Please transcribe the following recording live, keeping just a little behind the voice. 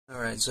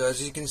Alright, so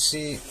as you can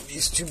see,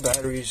 these two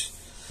batteries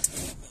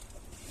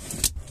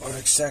are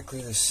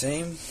exactly the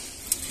same.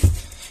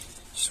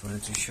 Just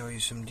wanted to show you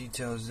some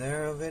details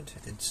there of it.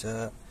 It's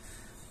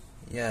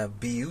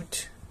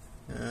Beaut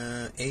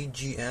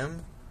AGM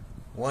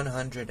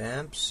 100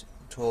 amps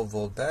 12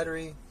 volt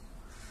battery,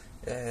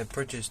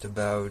 purchased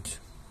about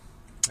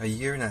a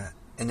year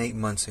and 8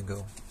 months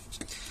ago.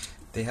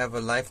 They have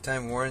a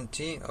lifetime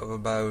warranty of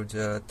about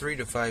 3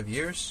 to 5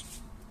 years,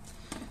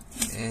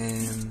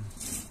 and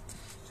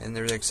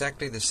they're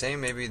exactly the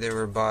same. Maybe they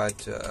were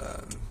bought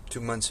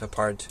 2 months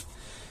apart,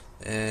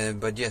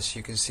 but yes,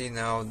 you can see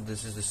now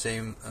this is the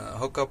same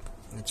hookup.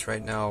 It's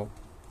right now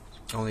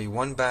only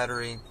one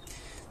battery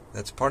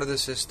that's part of the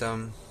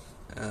system.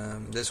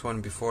 This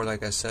one before,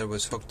 like I said,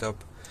 was hooked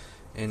up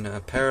in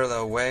a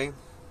parallel way,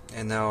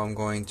 and now I'm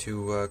going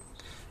to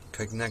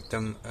connect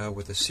them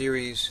with a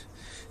series,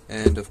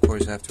 and of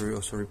course I have to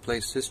also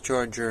replace this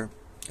charger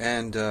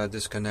and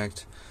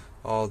disconnect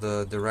all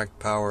the direct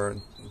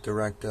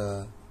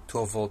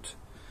 12 volt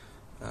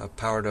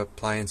powered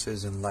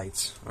appliances and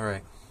lights.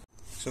 Alright,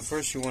 so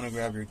first you want to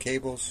grab your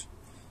cables.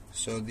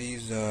 So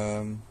these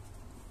are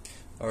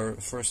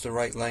first the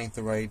right length,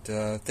 the right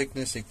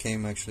thickness. It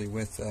came actually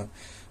with the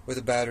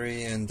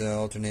battery and the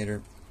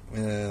alternator,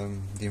 the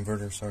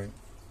inverter, sorry.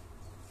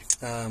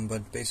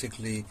 But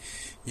basically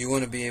you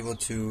want to be able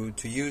to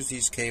use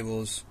these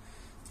cables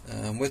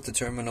with the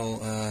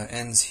terminal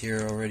ends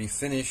here already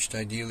finished,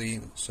 ideally,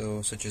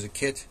 so such as a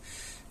kit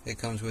it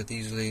comes with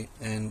easily,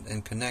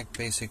 and connect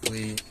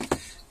basically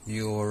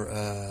your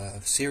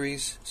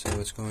series. So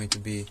it's going to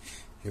be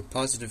your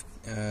positive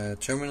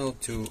terminal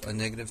to a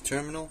negative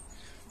terminal.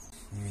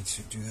 Let me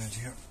do that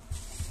here.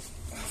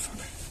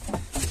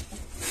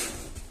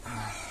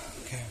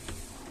 Okay,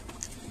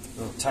 a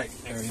little tight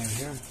area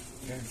here.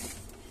 Okay,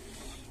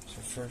 so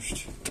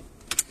first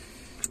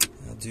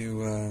I'll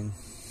do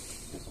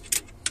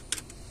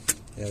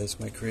yeah, this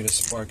might create a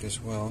spark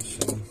as well,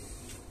 so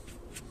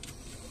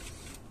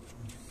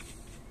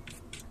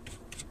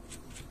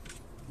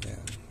yeah,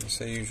 I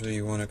say usually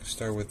you want to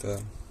start with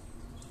the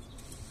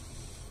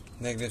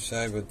negative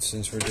side, but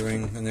since we're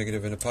doing a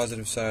negative and a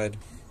positive side,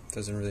 it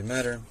doesn't really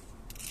matter.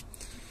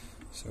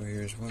 So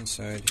here's one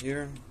side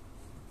here,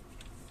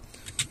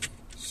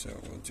 so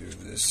we'll do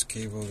this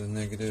cable, the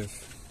negative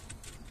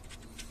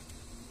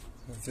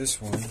of this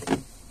one,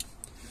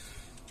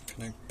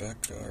 connect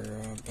back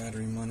our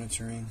battery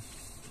monitoring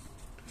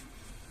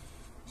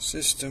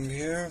system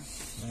here.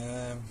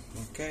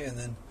 Okay, and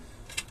then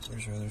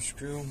where's your other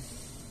screw?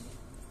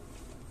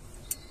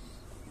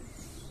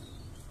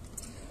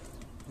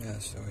 Yeah,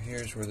 so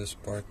here's where the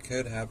spark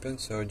could happen,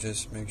 so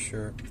just make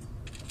sure.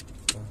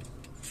 Oh,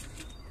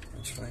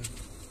 that's fine.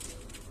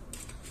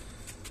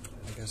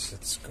 I guess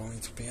it's going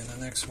to be in the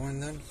next one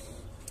then.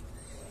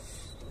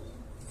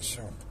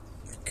 So,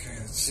 okay,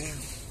 let's see.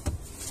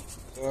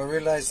 So I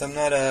realized I'm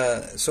not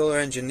a solar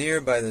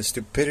engineer by the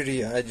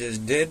stupidity I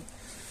just did.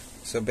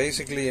 So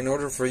basically, in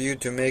order for you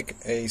to make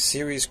a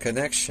series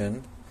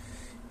connection,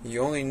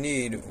 you only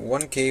need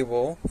one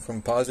cable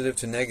from positive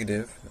to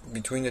negative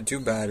between the two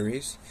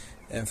batteries,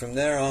 and from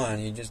there on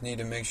you just need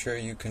to make sure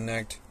you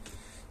connect.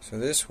 So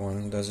this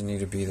one doesn't need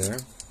to be there,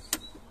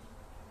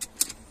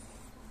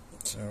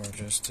 so I'll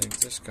just take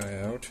this guy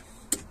out.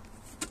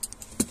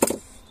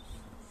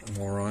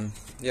 Moron.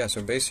 Yeah,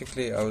 so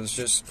basically I was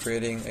just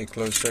creating a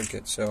closed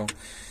circuit, so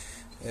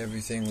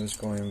everything was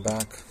going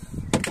back,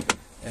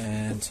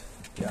 and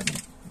yeah,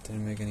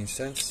 didn't make any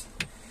sense.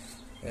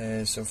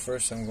 So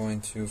first I'm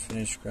going to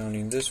finish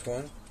grounding this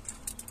one.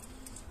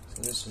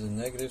 So this is a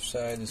negative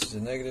side, this is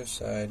a negative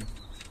side.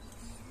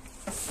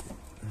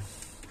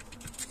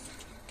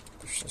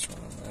 Push this one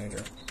on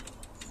later.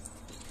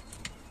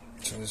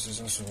 So this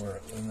is also where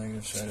the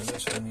negative side of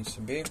this one needs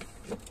to be.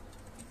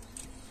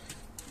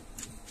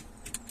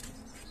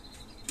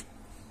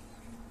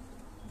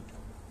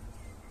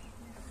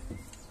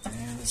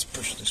 And let's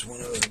push this one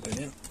a little bit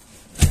in.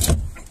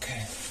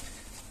 Okay.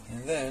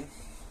 And then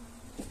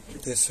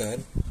this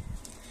side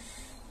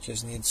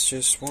just needs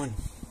just one.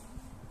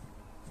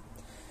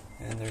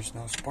 And there's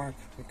no spark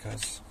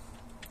because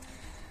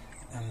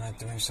I'm not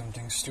doing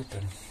something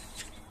stupid.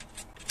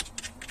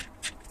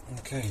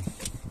 Okay.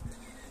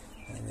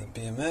 And the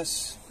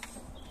BMS,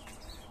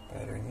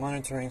 battery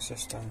monitoring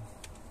system.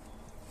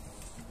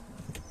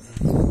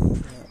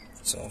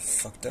 It's all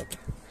fucked up.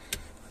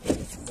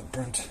 The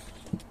burnt.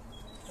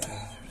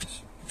 There it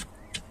is.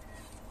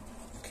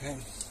 Okay.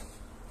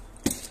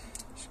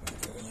 Just gonna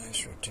do a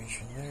nice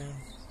rotation there.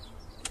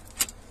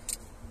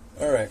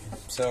 Alright,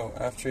 so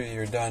after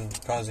you're done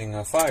causing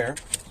a fire,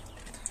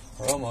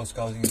 or almost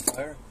causing a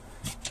fire,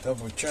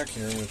 double check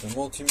here with the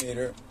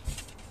multimeter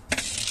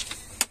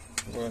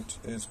what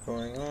is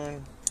going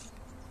on.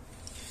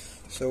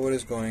 So what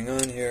is going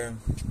on here?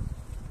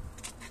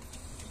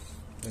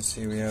 Let's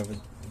see, we have a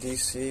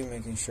DC,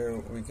 making sure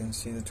we can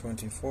see the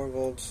 24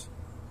 volts.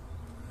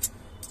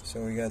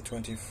 So we got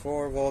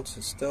 24 volts,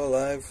 it's still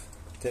alive,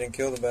 didn't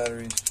kill the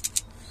batteries.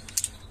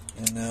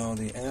 And now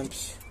the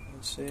amps,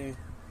 let's see.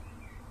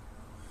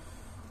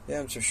 The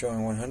amps are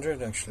showing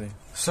 100 actually.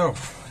 So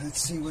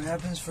let's see what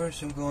happens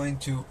first. I'm going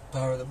to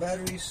power the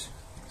batteries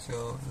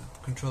so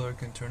the controller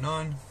can turn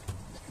on.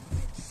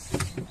 So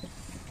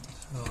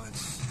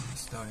it's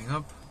starting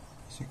up.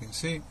 As you can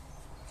see,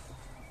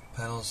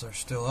 panels are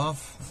still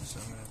off, so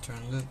I'm going to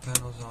turn the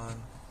panels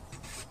on.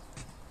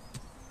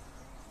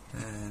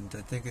 And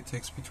I think it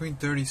takes between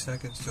 30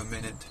 seconds to a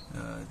minute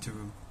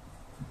to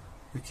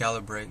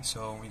recalibrate.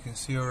 So you can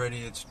see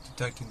already it's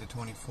detecting the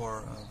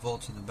 24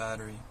 volts in the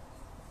battery.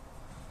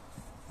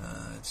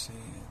 Let's see,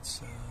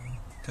 its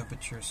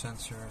temperature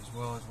sensor as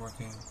well is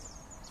working.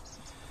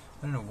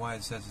 I don't know why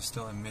it says it's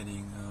still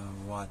emitting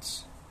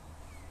watts,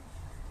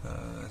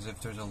 as if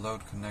there's a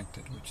load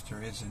connected, which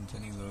there isn't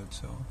any load.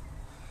 So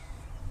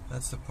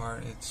that's the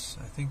part. I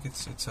think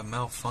it's a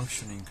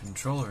malfunctioning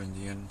controller in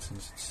the end,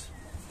 since it's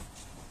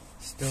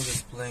still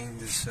displaying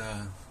this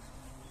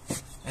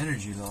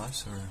energy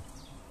loss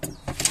or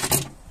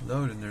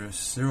load, and there's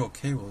 0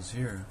 cables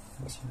here.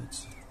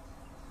 It's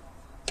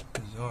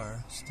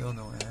bizarre. Still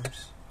no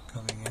amps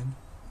coming in.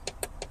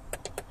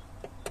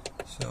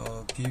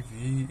 So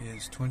PV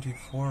is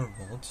 24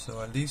 volts,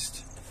 so at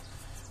least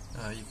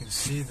you can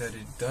see that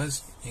it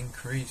does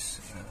increase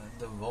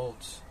the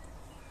volts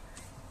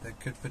that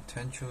could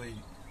potentially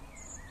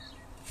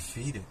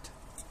feed it,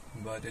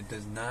 but it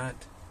does not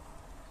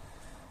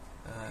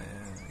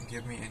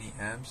give me any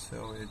amps,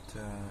 so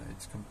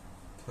it's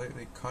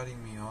completely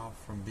cutting me off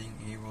from being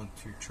able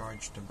to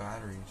charge the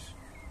batteries.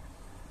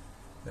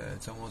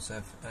 It's almost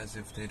as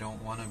if they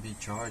don't want to be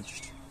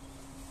charged.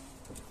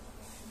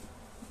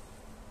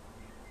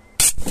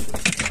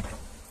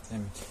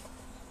 Damn it.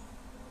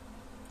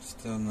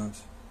 Still not.